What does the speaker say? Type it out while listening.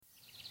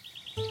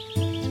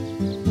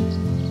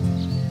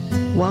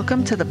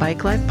Welcome to the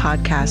Bike Life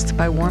Podcast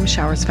by Warm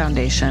Showers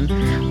Foundation,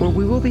 where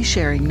we will be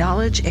sharing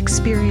knowledge,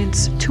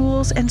 experience,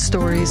 tools, and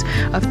stories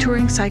of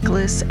touring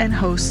cyclists and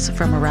hosts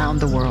from around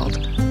the world.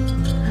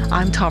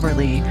 I'm Tara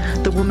Lee,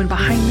 the woman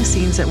behind the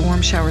scenes at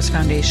Warm Showers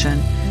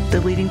Foundation, the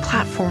leading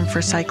platform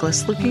for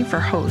cyclists looking for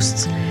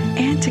hosts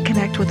and to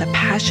connect with a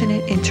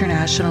passionate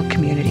international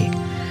community.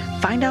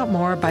 Find out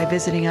more by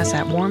visiting us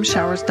at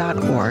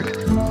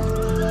warmshowers.org.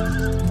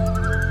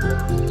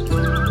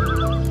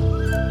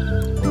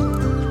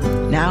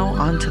 Now,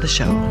 on to the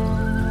show.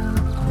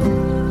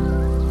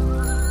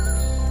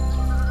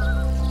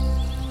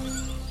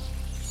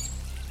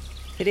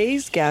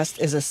 Today's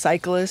guest is a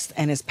cyclist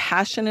and is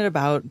passionate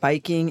about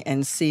biking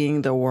and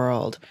seeing the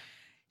world.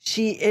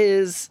 She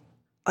has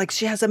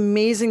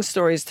amazing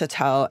stories to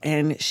tell,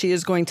 and she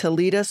is going to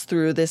lead us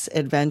through this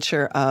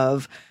adventure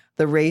of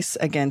the race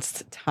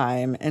against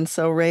time. And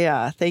so,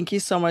 Rhea, thank you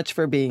so much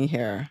for being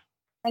here.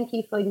 Thank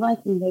you for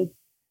inviting me.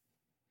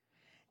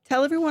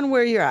 Tell everyone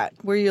where you're at,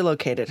 where you're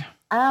located.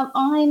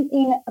 I'm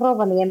in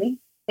Rovaniemi,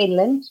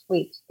 Finland,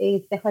 which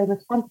is the home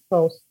of Santa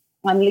Claus.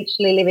 I'm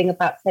literally living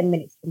about 10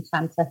 minutes from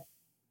Santa.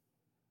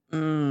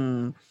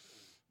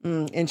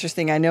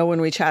 Interesting. I know when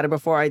we chatted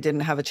before, I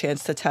didn't have a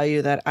chance to tell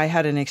you that I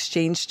had an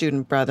exchange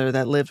student brother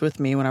that lived with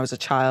me when I was a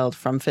child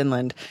from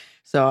Finland.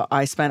 So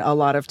I spent a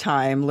lot of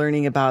time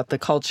learning about the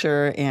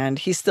culture, and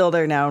he's still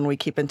there now, and we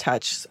keep in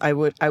touch. I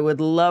would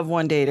love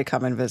one day to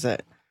come and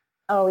visit.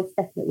 Oh, it's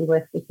definitely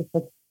worth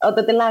visiting.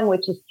 Although the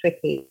language is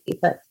tricky,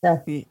 but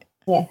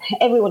yeah,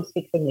 everyone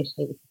speaks English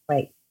here, which is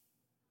great.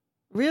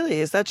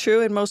 Really? Is that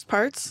true in most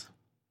parts?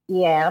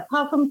 Yeah,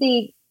 apart from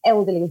the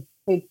elderly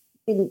who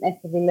didn't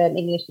necessarily learn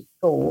English at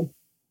school.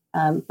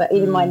 But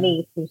even my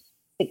niece, who's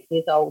 6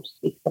 years old,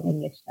 speaks some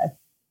English. So,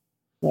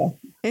 yeah.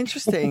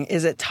 Interesting.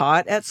 Is it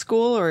taught at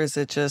school, or is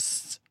it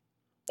just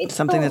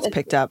something that's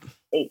picked up?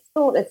 It's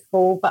taught at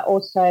school, but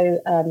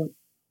also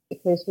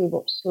because we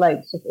watch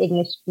loads of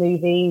English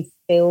movies,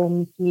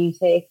 films,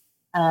 music,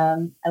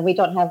 and we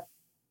don't have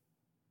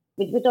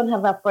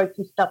our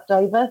broken dubbed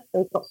over, so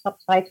we've got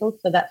subtitles,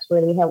 so that's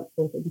really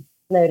helpful in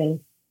learning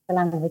the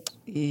language.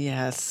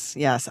 Yes,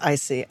 I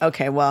see.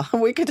 Okay, well,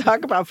 we could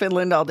talk about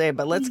Finland all day,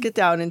 but let's get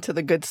down into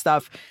the good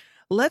stuff.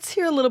 Let's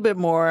hear a little bit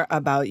more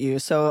about you.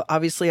 So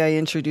obviously I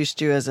introduced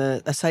you as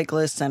a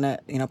cyclist and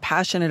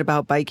passionate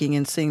about biking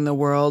and seeing the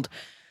world.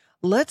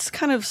 Let's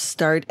kind of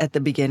start at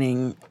the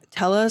beginning.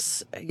 Tell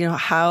us,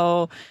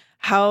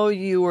 how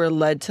you were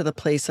led to the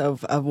place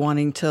of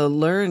wanting to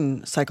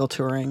learn cycle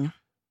touring.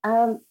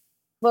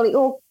 Well, it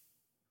all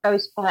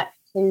goes back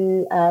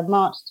to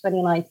March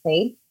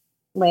 2019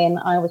 when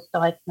I was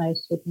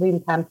diagnosed with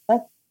wound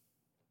cancer.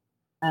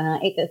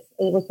 It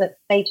was at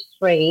stage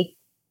 3,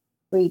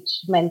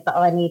 which meant that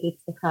I needed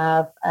to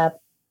have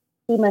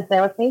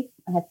chemotherapy.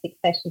 I had 6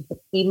 sessions of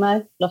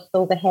chemo, lost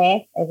all the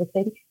hair,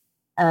 everything.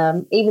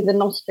 Even the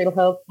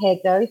nostril hair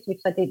goes,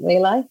 which I didn't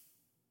realise.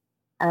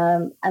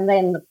 And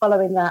then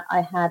following that,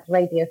 I had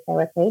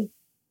radiotherapy,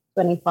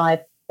 25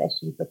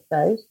 sessions of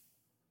those.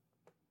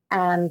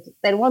 And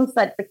then once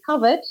I'd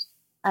recovered,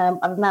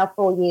 I'm now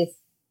 4 years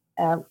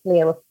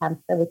clear of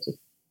cancer, which is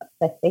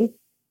upsetting.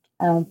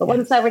 But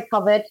once I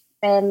recovered,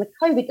 then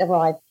COVID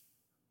arrived.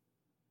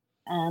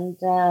 And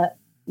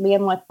me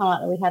and my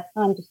partner, we had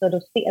time to sort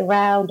of sit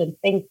around and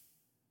think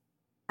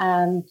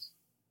and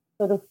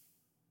sort of,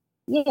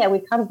 we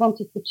kind of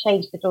wanted to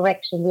change the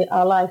direction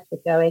our lives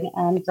were going.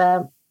 And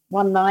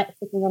one night,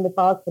 sitting on the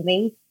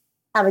balcony,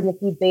 having a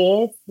few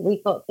beers, we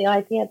got the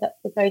idea that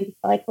we're going to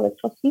cycle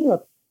across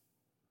Europe.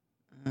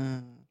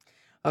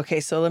 Okay,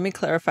 so let me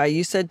clarify.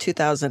 You said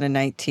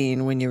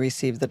 2019 when you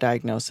received the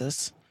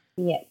diagnosis.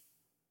 Yes.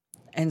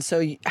 And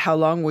so how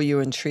long were you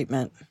in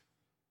treatment?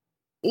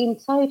 In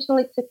total,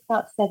 it took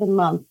about 7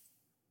 months.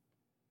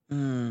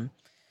 And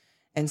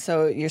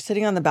so you're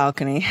sitting on the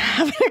balcony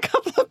having a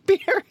couple of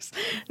beers.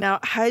 Now,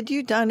 had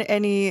you done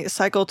any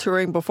cycle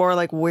touring before?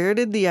 Like, where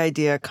did the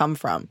idea come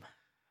from?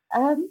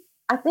 I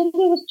think it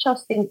was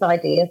Justin's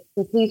idea,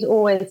 because he's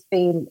always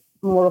been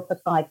more of a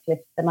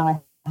cyclist than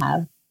I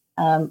have.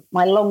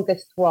 My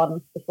longest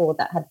one before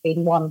that had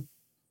been one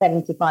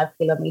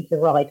 75-kilometer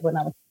ride when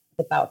I was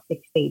about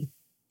 16.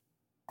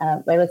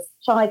 Whereas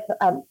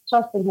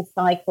Justin has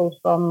cycled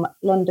from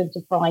London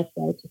to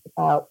Brighton, which is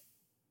about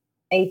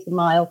 80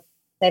 miles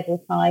several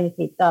times.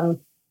 He'd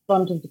done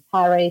London to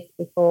Paris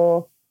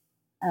before,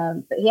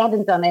 but he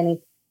hadn't done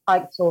any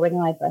bike touring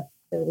either.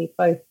 So we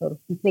both sort of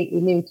completely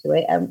new to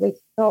it, and we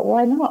thought,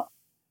 why not?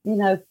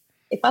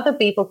 If other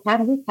people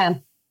can, we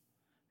can.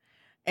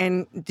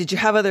 And did you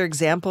have other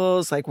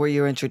examples, like where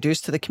you were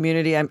introduced to the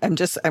community? I'm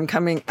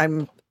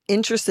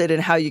interested in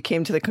how you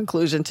came to the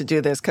conclusion to do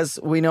this, because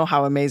we know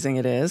how amazing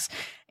it is.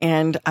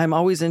 And I'm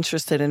always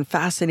interested and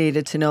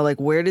fascinated to know,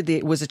 like,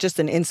 was it just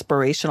an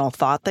inspirational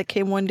thought that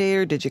came one day,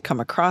 or did you come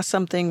across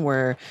something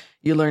where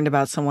you learned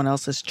about someone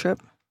else's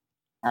trip?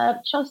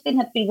 Justin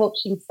had been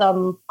watching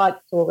some bike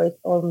tours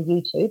on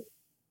YouTube.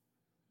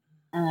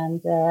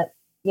 And so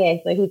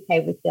he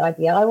came with the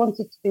idea. I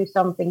wanted to do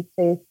something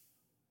to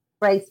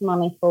raise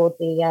money for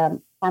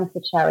the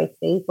cancer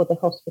charity for the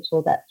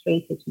hospital that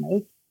treated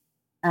me.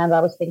 And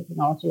I was thinking,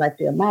 oh, should I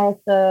do a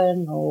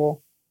marathon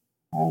or,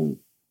 um,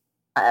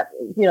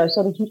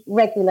 sort of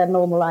regular,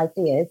 normal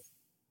ideas.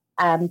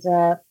 And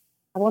I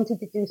wanted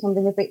to do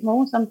something a bit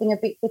more, something a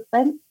bit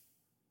different.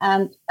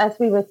 And as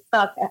we were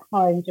stuck at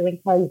home during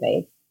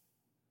COVID,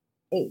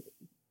 we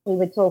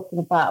were talking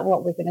about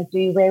what we're going to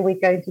do, where we're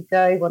going to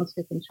go once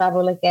we can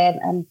travel again.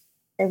 And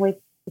then we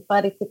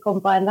decided to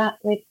combine that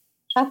with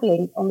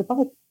traveling on the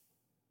bike.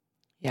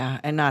 Yeah,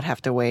 and not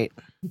have to wait,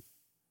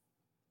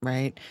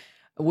 right?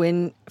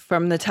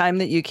 From the time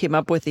that you came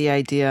up with the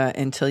idea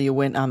until you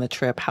went on the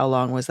trip, how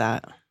long was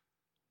that?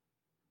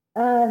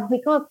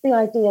 We got the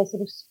idea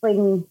sort of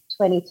spring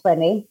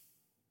 2020.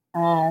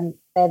 And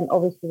then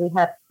obviously we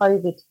had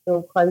COVID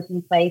still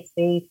closing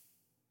places,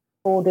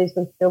 borders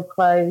were still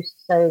closed.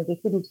 So we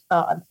couldn't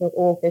start until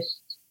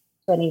August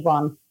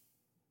 21.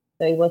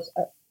 So it was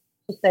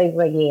just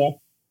over a year.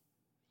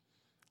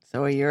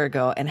 So a year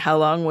ago. And how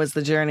long was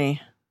the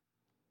journey?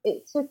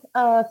 It took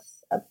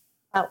us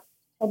about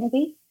 10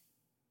 weeks.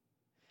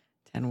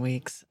 10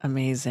 weeks.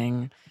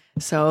 Amazing.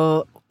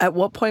 So at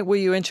what point were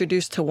you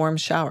introduced to warm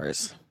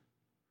showers?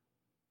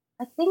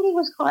 I think it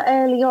was quite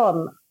early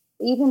on,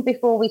 even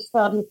before we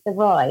started the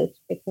ride,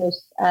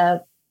 because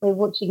we were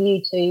watching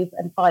YouTube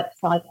and bike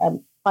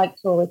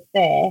tourists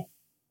there.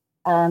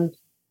 And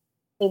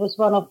it was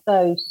one of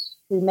those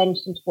who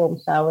mentioned warm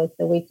showers.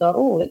 So we thought,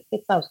 oh,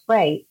 it sounds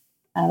great.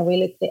 And we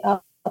looked it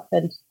up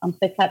and I'm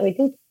so glad we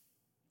did.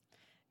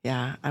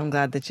 Yeah, I'm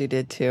glad that you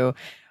did too.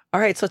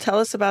 All right, so tell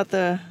us about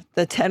the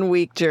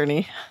 10-week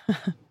journey.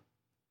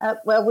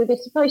 Well, we were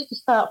supposed to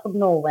start from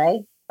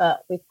Norway,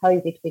 but with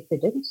COVID we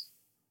couldn't,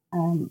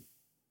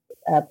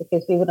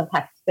 because we would have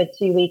had to spend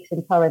 2 weeks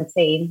in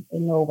quarantine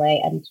in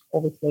Norway, and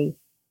obviously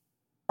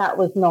that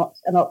was not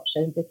an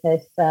option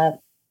because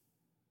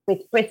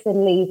with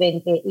Britain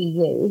leaving the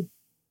EU,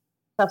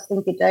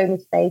 Justin could only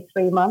stay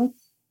 3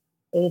 months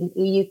in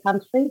EU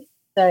countries.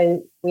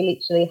 So we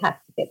literally had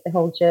to get the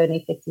whole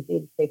journey fitted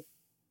into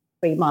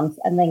 3 months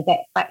and then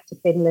get back to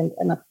Finland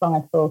and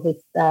apply for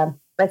his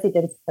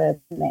residence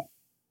permit.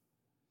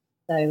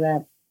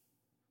 So,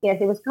 yes,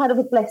 it was kind of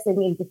a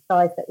blessing in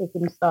disguise that we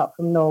didn't start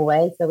from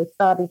Norway. So we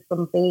started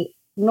from the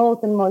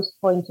northernmost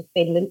point of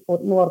Finland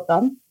called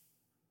Norgan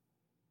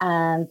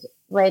and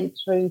went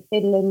through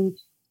Finland,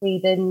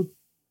 Sweden,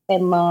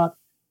 Denmark,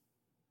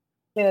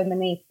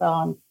 Germany,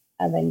 France,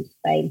 and then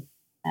Spain.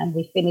 And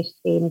we finished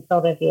in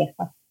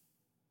Torrevieja.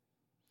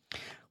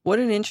 What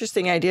an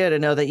interesting idea to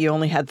know that you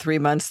only had 3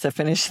 months to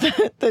finish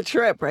the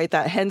trip, right?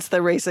 That hence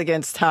the race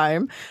against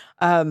time.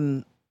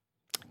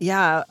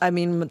 Yeah, I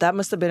mean, that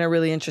must have been a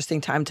really interesting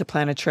time to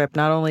plan a trip,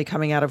 not only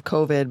coming out of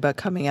COVID, but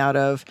coming out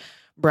of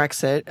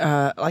Brexit.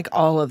 Like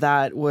all of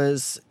that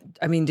was,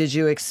 I mean, did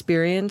you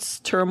experience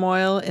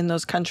turmoil in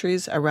those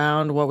countries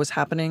around what was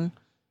happening?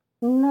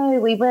 No,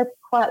 we were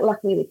quite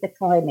lucky with the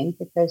timing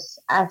because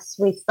as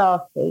we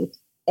started,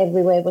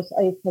 everywhere was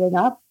opening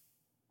up.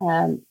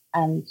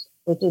 And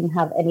we didn't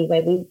have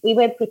anywhere. We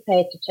weren't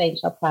prepared to change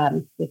our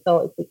plans. We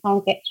thought if we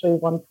can't get through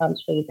one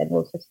country, then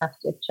we'll just have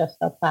to adjust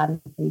our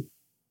plans and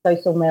go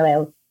somewhere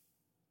else.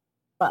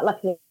 But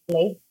luckily,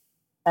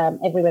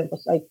 everywhere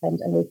was opened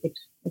and we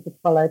could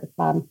follow the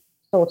plan,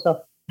 sort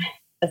of,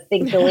 as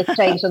things always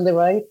change on the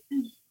road.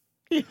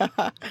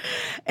 Yeah.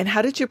 And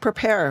how did you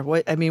prepare?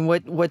 What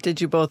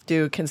did you both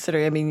do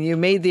considering? I mean, you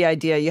made the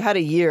idea, you had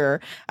a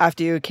year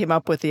after you came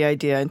up with the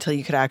idea until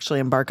you could actually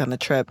embark on the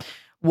trip.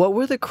 What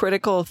were the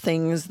critical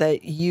things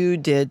that you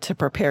did to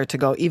prepare to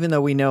go, even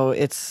though we know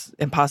it's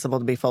impossible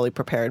to be fully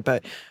prepared,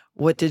 but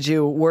what did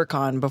you work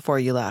on before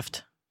you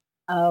left?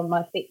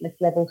 My fitness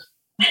levels.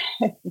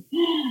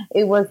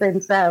 It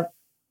wasn't,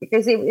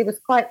 because it was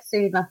quite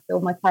soon after all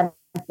my cancer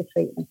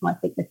treatment, my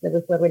fitness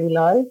levels were really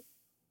low.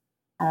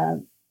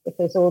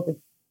 Because all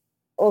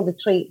the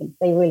treatments,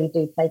 they really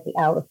do take it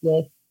out of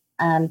you.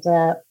 And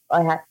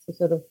I had to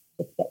sort of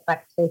just get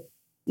back to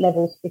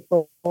levels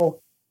before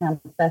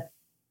cancer.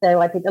 So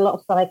I did a lot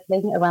of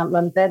cycling around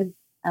London.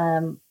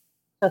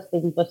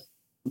 Justin was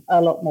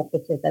a lot more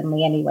fitter than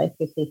me anyway,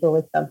 because he's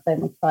always done so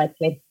much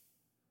cycling.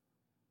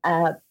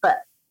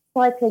 But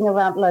cycling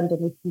around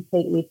London is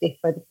completely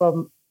different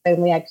from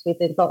when we actually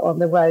then got on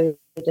the road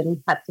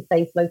and had to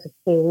face loads of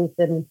hills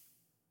and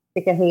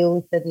bigger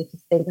hills. And you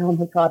just think, oh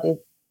my God,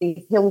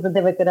 these hills are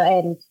never going to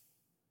end.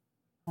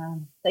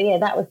 So yeah,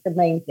 that was the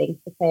main thing,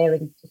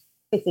 preparing just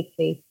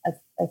physically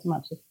as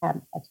much as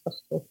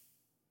possible.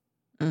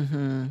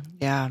 Mm-hmm.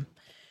 Yeah.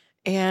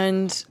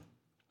 And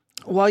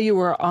while you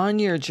were on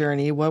your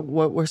journey, what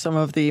were some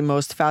of the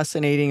most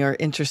fascinating or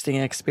interesting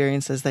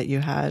experiences that you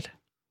had?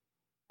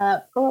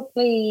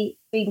 Probably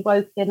being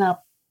woken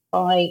up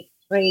by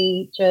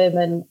 3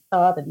 German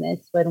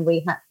gardeners when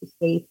we had to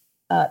sleep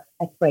at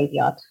a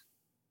graveyard.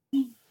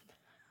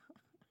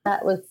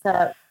 That was,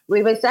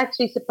 we was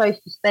actually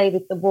supposed to stay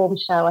with the warm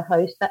shower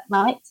host that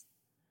night,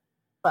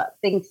 but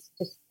things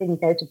just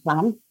didn't go to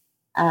plan.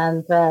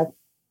 And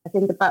I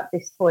think about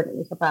this point, it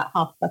was about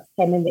 10:30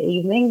 in the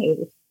evening. It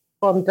was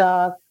gone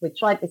dark. We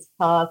tried this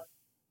park,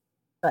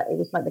 but it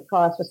was like the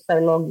grass was so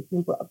long, you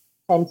can put a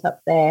tent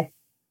up there.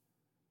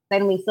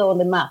 Then we saw on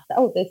the map that,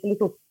 oh, there's a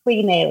little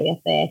green area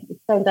there. It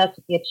turned out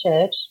to be a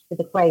church with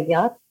a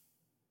graveyard.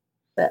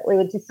 But we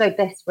were just so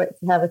desperate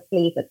to have a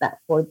sleep at that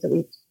point that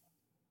we just,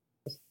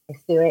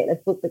 let's do it.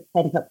 Let's put the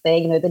tent up there.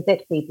 You know, the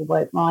dead people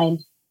won't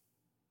mind.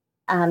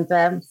 And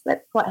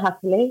slept quite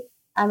happily.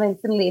 And then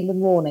suddenly in the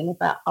morning,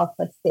 about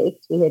 6:30,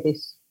 we hear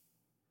this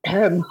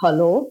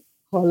hello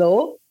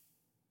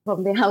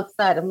from the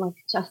outside. I'm like,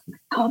 Justin, I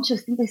can't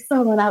just think there's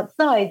someone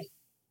outside.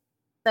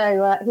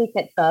 So he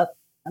gets up,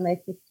 and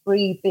there's these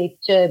 3 big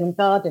German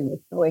gardeners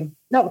going,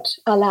 not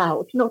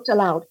allowed,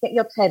 get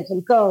your tent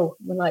and go.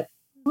 And we're like,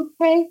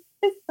 okay,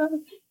 this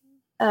time.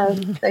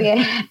 So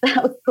yeah,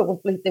 that was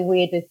probably the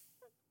weirdest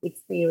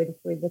experience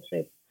with the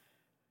trip.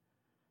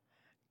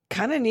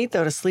 Kind of neat,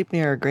 though, to sleep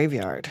near a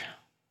graveyard.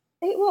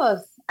 It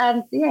was.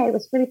 And yeah, it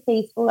was pretty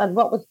peaceful. And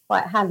what was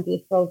quite handy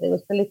as well, there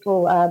was a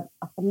little a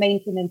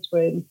maintenance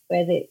room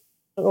where the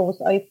door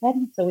was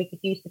open, so we could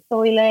use the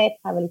toilet,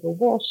 have a little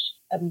wash.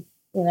 You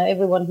know,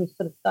 everyone who's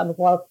sort of done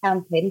wild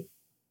camping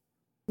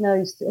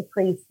knows to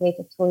appreciate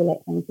a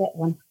toilet and get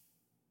one.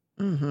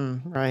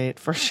 Right,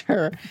 for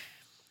sure.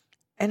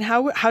 And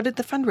how did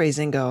the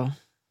fundraising go?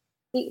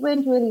 It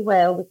went really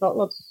well. We got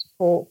lots of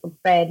support from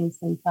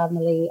friends and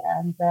family,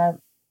 and I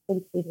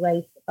think we'd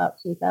raised about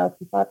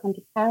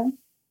 £2,500.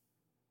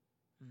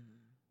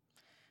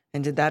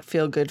 And did that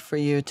feel good for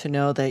you to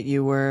know that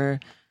you were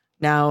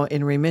now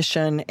in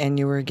remission and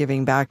you were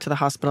giving back to the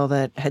hospital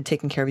that had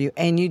taken care of you,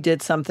 and you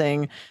did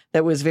something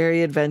that was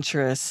very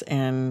adventurous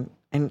and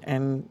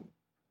you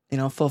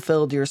know,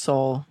 fulfilled your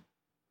soul?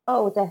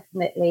 Oh,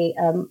 definitely.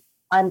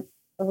 I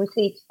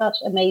received such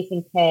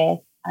amazing care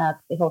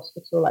at the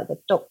hospital, like the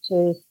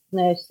doctors,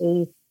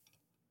 nurses,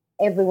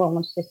 everyone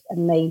was just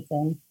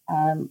amazing.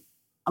 I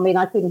mean,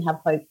 I couldn't have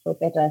hoped for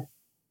better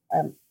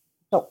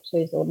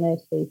doctors or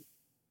nurses.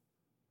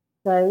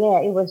 So yeah,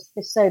 it was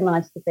just so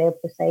nice to be able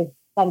to say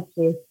thank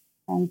you,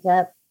 and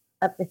at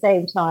the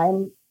same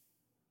time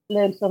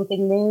learn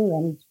something new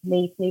and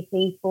meet new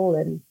people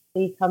and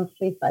see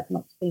countries I'd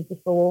not seen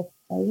before.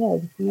 So yeah,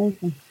 it was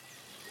amazing.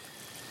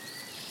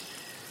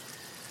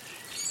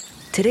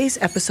 Today's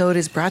episode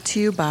is brought to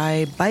you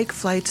by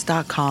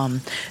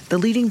BikeFlights.com, the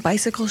leading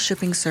bicycle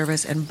shipping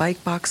service and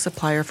bike box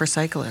supplier for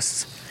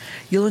cyclists.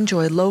 You'll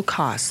enjoy low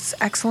costs,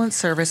 excellent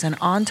service, and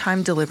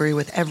on-time delivery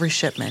with every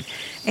shipment.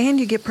 And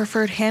you get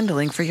preferred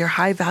handling for your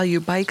high-value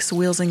bikes,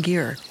 wheels, and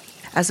gear.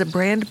 As a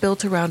brand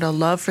built around a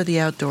love for the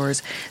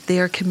outdoors, they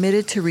are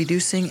committed to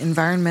reducing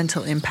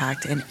environmental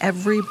impact, and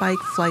every Bike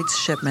Flights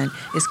shipment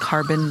is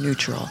carbon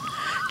neutral.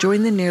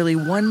 Join the nearly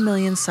 1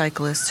 million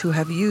cyclists who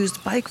have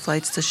used Bike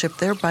Flights to ship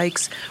their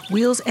bikes,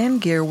 wheels,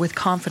 and gear with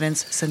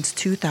confidence since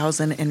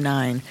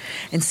 2009,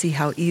 and see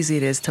how easy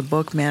it is to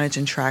book, manage,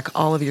 and track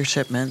all of your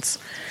shipments.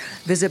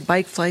 Visit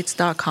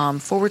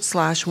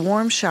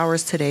bikeflights.com/warm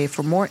showers today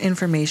for more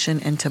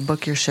information and to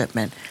book your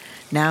shipment.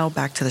 Now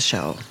back to the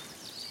show.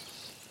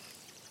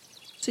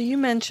 So you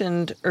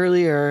mentioned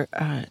earlier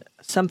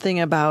something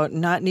about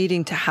not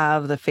needing to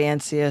have the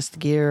fanciest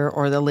gear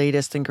or the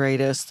latest and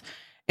greatest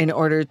in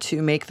order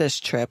to make this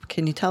trip.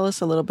 Can you tell us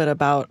a little bit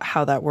about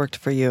how that worked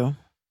for you?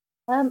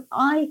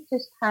 I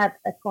just had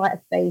quite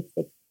a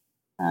basic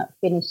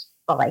finished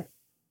bike,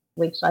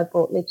 which I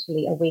bought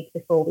literally a week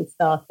before we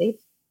started.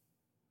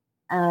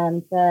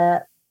 And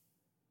yeah,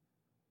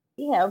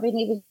 I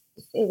mean,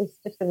 it was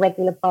just a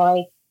regular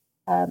bike,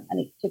 and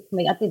it took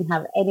me. I didn't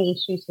have any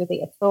issues with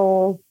it at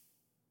all.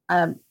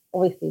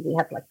 Obviously, we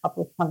had like a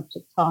couple of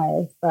punctured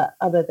tires, but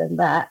other than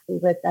that, we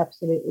were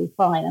absolutely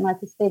fine. And I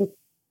just think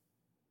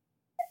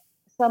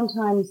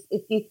sometimes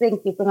if you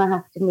think you're going to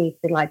have to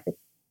meet the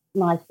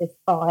nicest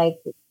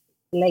bike, the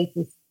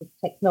latest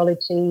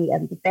technology,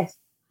 and the best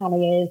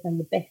panniers, and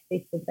the best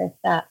this and best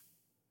that,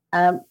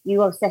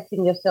 you are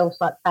setting yourself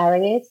like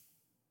barriers,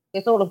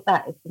 because all of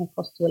that is going to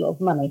cost you a lot of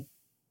money.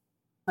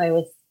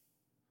 Whereas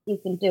you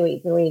can do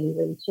it really,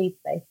 really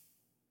cheaply.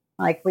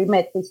 Like we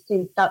met these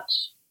 2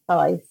 Dutch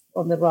guys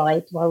on the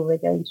ride while we were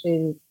going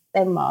to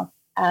Denmark,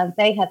 and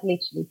they had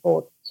literally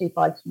bought 2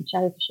 bikes from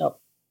charity shop,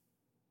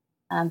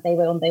 and they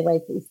were on their way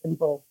to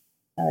Istanbul.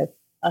 So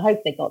I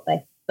hope they got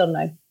there. Don't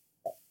know.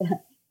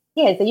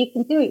 Yeah, so you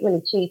can do it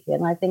really cheaply,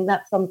 and I think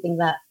that's something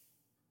that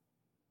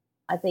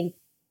I think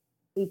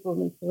people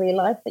need to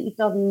realise, that you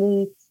don't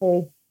need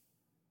to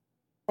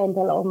spend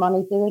a lot of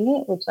money doing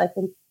it, which I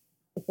think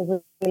is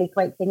a really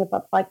great thing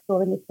about bike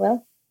touring as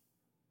well.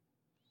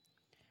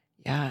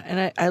 Yeah,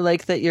 and I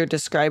like that you're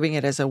describing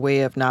it as a way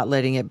of not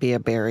letting it be a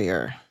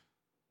barrier.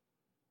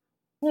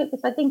 Yeah,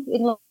 because I think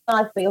in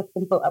life we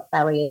often put up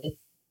barriers,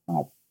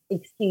 like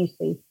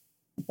excuses,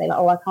 and say like,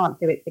 "Oh, I can't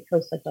do it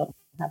because I don't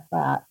have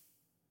that."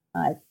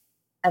 Right?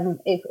 And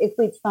if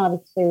we'd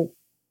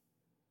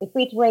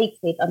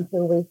waited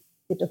until we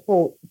could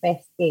afford the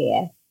best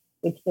gear,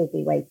 we'd still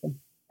be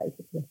waiting,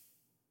 basically.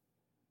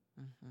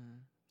 Mm-hmm.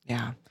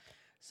 Yeah.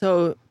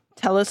 So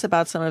tell us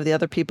about some of the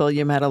other people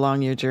you met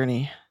along your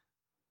journey.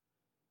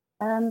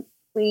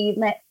 We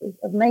met this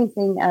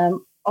amazing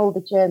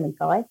older German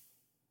guy,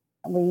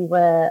 and we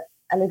were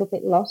a little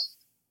bit lost,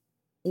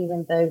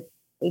 even though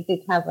we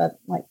did have a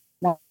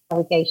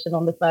navigation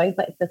on the phone,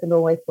 but it doesn't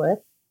always work.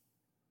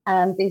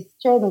 And this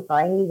German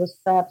guy, he was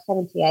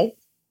 78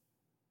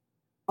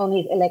 on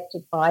his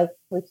electric bike.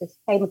 We just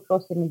came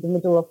across him in the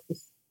middle of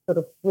this sort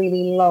of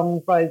really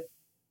long road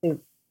to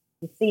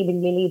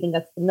seemingly leading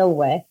us to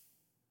nowhere.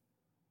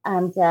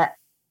 And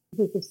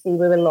he could see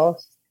we were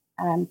lost.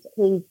 And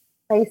he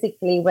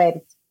basically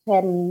went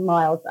 10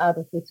 miles out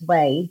of his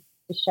way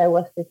to show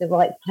us the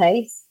right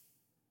place.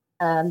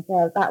 And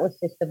that was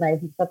just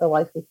amazing.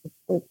 Otherwise,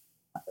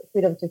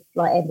 we'd have just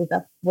ended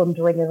up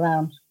wandering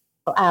around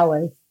for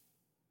hours.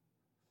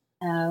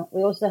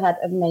 We also had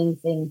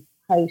amazing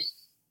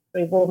hosts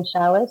through Warm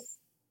Showers.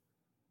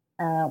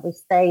 We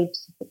stayed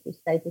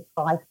with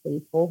 5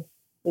 people.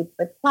 We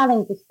were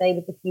planning to stay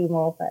with a few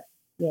more, but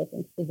yeah,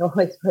 things didn't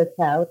always work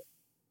out.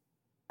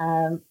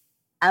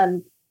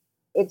 And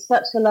it's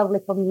such a lovely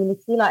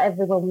community.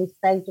 Everyone we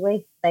stayed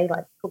with, they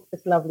cooked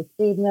us lovely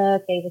dinner,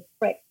 gave us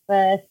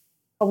breakfast,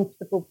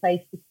 comfortable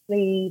place to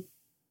sleep.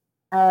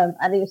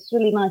 And it was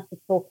really nice to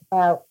talk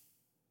about,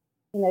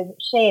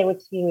 share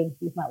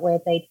experiences like where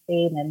they'd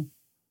been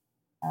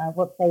and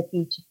what their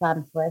future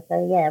plans were.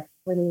 So yeah,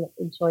 really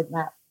enjoyed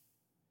that.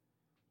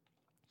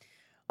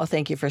 Well,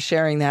 thank you for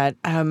sharing that.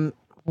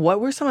 What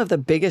were some of the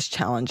biggest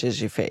challenges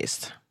you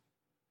faced?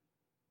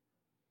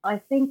 I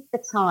think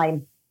the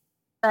time.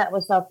 That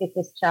was our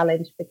biggest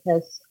challenge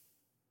because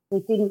we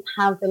didn't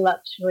have the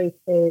luxury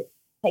to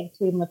take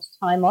too much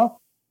time off.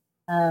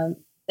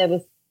 There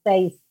was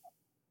days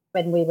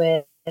when we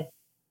were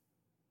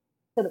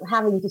sort of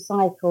having to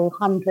cycle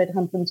 100,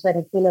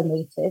 120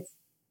 kilometers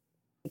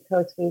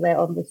because we were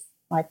on this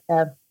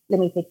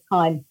limited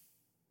time.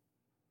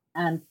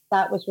 And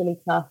that was really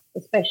tough,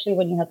 especially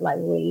when you had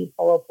really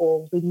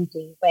horrible,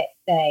 windy, wet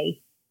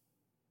day,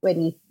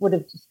 when you would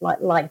have just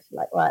liked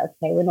right,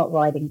 okay, we're not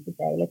riding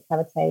today, let's have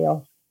a day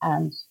off.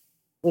 And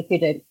we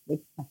couldn't, we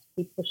had to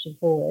keep pushing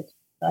forward.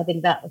 So I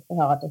think that was the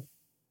hardest,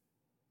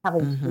 having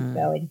to keep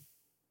going.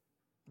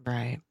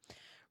 Right.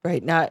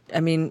 Not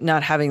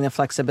having the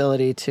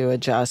flexibility to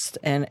adjust.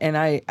 And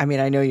I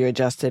know you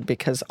adjusted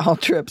because all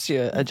trips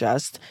you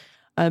adjust.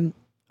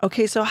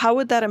 Okay, so how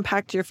would that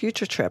impact your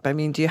future trip?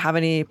 Do you have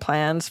any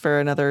plans for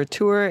another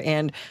tour?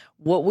 And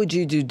what would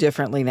you do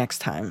differently next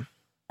time?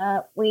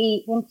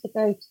 We want to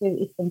go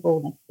to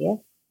Istanbul next year.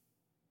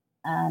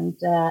 And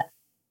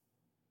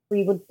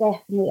we would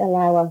definitely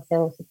allow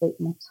ourselves a bit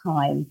more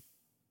time.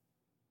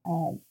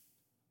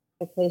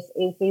 Because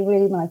it would be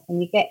really nice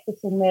when you get to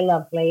somewhere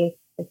lovely,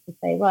 just to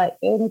say, right,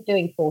 we're only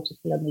doing 40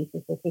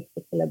 kilometres or 50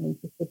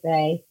 kilometres a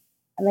day,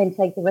 and then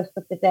take the rest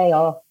of the day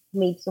off,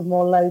 meet some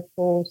more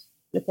locals,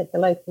 look at the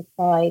local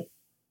side.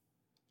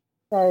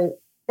 So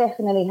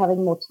definitely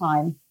having more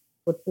time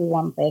would be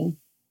one thing.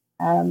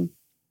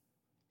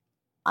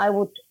 I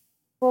would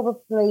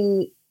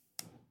probably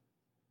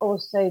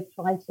also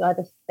try to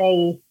either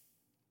stay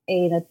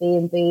in a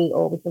B&B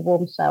or with the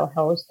Warm Shower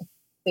host a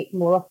bit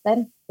more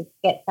often to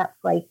get that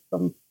break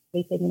from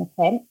sleeping in a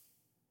tent.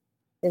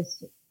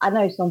 Because I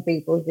know some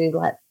people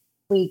do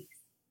weeks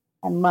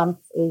and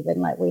months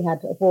even. We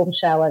had a Warm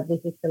Shower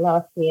visit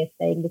last year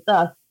staying with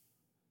us,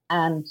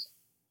 and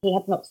he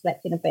had not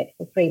slept in a bed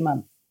for 3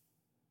 months.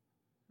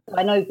 So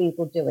I know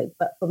people do it,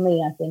 but for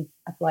me, I think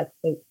I'd like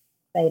to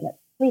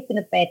sleep in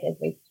a bed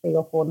every 3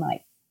 or 4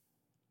 nights.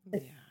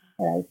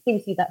 It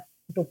gives you that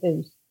little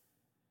boost.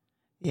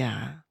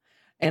 Yeah.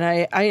 And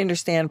I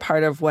understand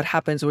part of what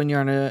happens when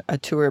you're on a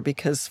tour,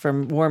 because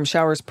from Warm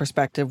Shower's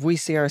perspective, we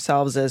see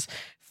ourselves as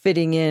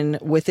fitting in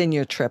within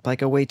your trip,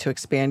 like a way to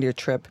expand your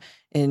trip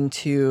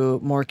into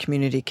more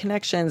community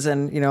connections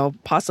and,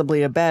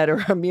 possibly a bed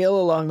or a meal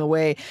along the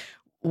way.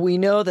 We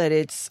know that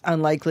it's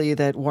unlikely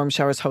that Warm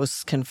Showers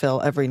hosts can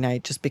fill every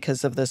night just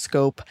because of the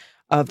scope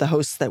of the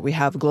hosts that we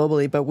have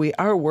globally, but we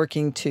are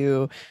working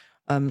to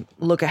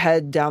look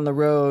ahead down the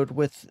road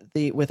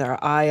with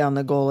our eye on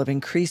the goal of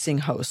increasing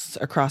hosts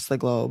across the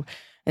globe.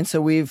 And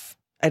so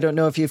I don't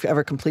know if you've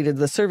ever completed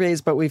the surveys,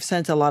 but we've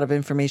sent a lot of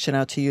information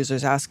out to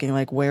users asking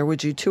where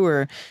would you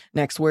tour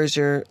next? Where's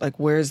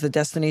the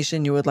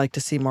destination you would like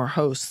to see more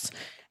hosts?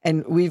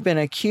 And we've been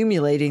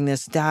accumulating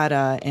this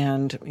data,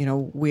 and,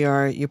 you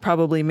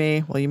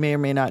may or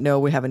may not know,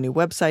 we have a new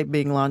website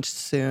being launched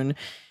soon.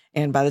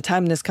 And by the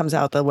time this comes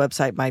out, the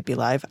website might be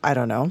live. I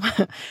don't know.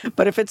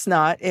 But if it's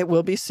not, it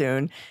will be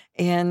soon.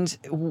 And,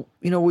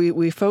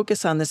 we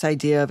focus on this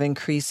idea of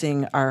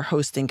increasing our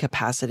hosting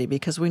capacity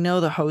because we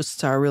know the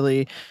hosts are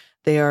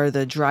they are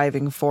the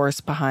driving force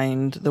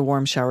behind the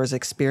Warm Showers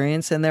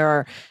experience. And there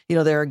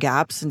are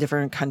gaps in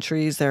different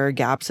countries. There are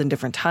gaps in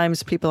different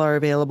times people are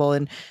available.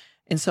 And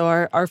so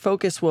our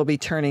focus will be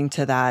turning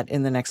to that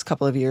in the next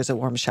couple of years at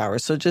Warm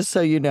Showers. So just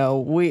so you know,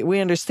 we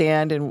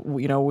understand, and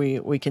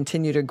we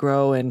continue to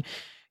grow and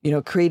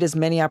create as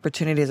many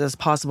opportunities as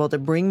possible to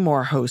bring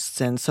more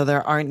hosts in, so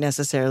there aren't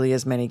necessarily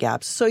as many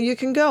gaps. So you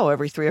can go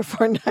every 3 or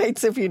 4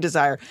 nights if you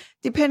desire,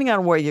 depending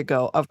on where you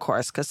go, of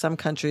course, because some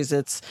countries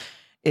it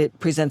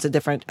presents a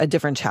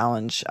different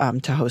challenge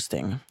to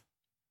hosting.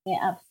 Yeah,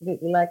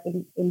 absolutely. Like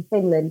in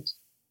Finland,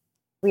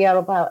 we are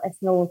about as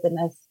northern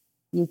as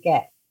you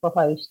get for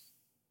hosts.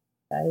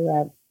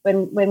 So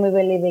when we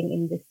were living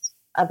in this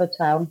other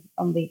town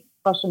on the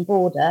Russian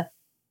border,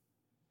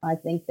 I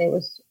think there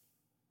was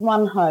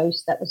one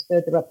host that was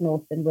further up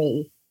north than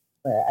we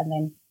were, and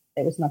then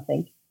there was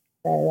nothing.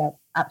 So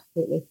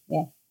absolutely,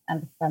 yeah,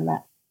 understand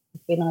that.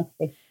 It's been nice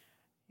to.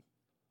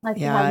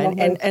 Yeah,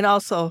 and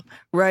also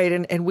right,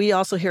 and we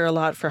also hear a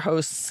lot for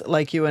hosts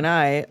like you and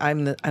I.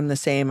 I'm the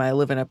same. I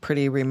live in a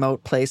pretty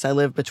remote place. I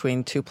live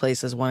between two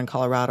places, one in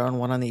Colorado and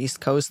one on the East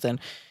Coast,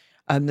 and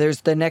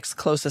there's the next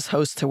closest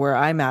host to where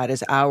I'm at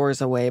is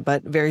hours away,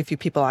 but very few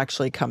people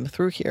actually come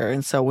through here.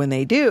 And so when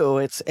they do,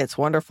 it's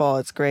wonderful.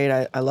 It's great.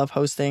 I love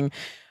hosting.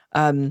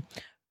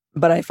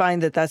 But I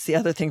find that that's the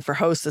other thing for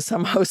hosts is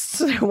some hosts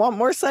want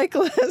more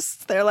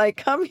cyclists. They're like,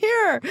 come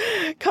here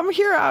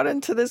out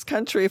into this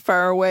country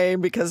far away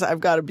because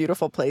I've got a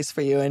beautiful place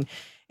for you. And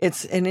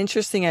it's an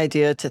interesting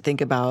idea to think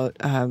about,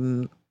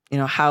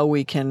 how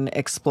we can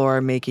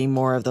explore making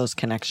more of those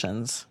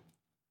connections.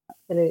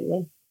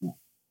 Absolutely.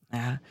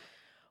 Yeah.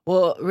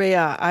 Well,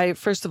 Rhea,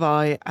 first of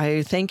all,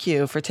 I thank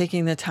you for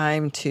taking the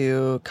time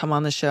to come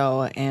on the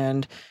show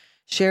and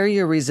share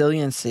your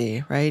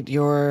resiliency, right?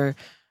 Your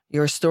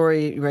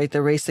story, right?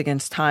 The race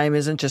against time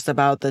isn't just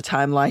about the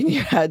timeline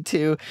you had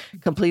to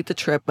complete the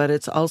trip, but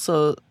it's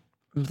also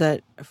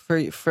that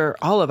for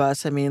all of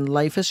us, I mean,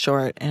 life is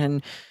short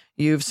and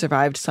you've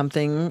survived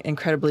something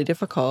incredibly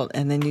difficult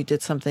and then you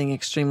did something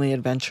extremely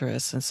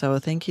adventurous. And so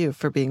thank you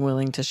for being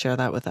willing to share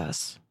that with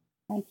us.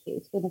 Thank you.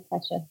 It's been a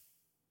pleasure.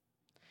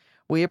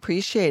 We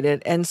appreciate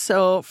it. And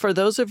so for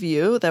those of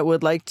you that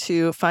would like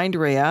to find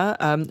Rhea,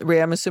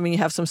 Rhea, I'm assuming you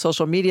have some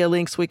social media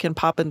links we can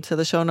pop into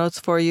the show notes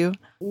for you.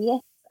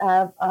 Yes,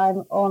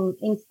 I'm on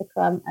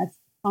Instagram as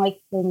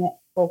Cycling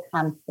for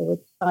Cancer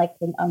with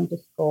cycling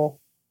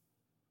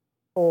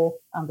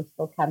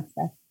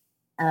 _for_cancer.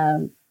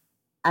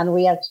 And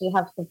we actually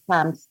have some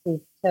plans to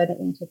turn it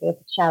into a bit of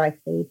a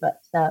charity,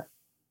 but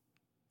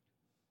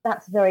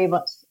that's very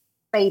much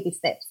baby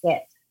steps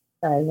yet.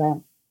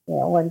 So,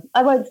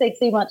 I won't say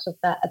too much of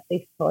that at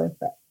this point,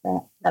 but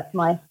that's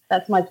my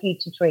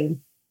future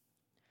dream.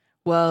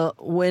 Well,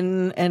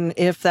 when and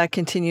if that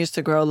continues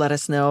to grow, let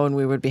us know, and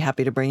we would be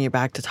happy to bring you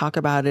back to talk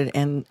about it.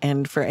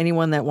 And for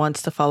anyone that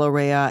wants to follow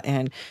Rhea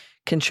and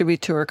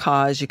contribute to her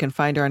cause, you can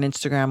find her on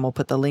Instagram. We'll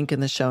put the link in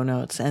the show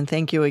notes. And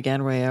thank you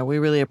again, Rhea. We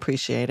really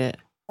appreciate it.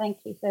 Thank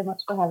you so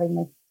much for having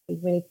me.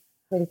 It's really,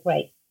 really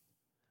great.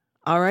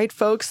 All right,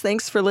 folks,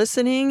 thanks for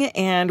listening,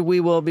 and we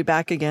will be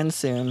back again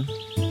soon.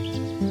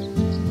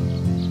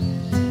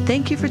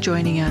 Thank you for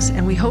joining us,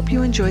 and we hope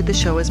you enjoyed the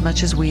show as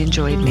much as we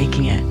enjoyed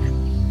making it.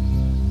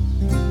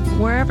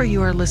 Wherever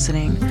you are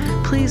listening,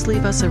 please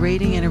leave us a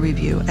rating and a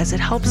review as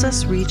it helps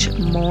us reach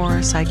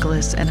more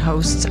cyclists and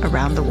hosts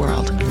around the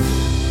world.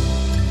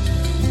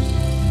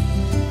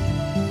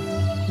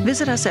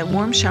 Visit us at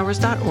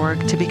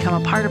warmshowers.org to become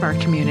a part of our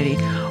community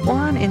or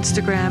on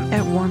Instagram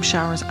at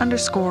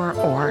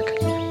warmshowers_org.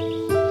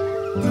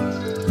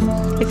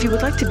 If you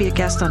would like to be a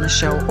guest on the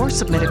show or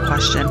submit a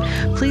question,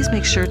 please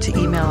make sure to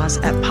email us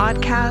at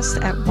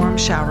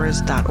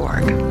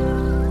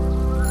podcast@warmshowers.org.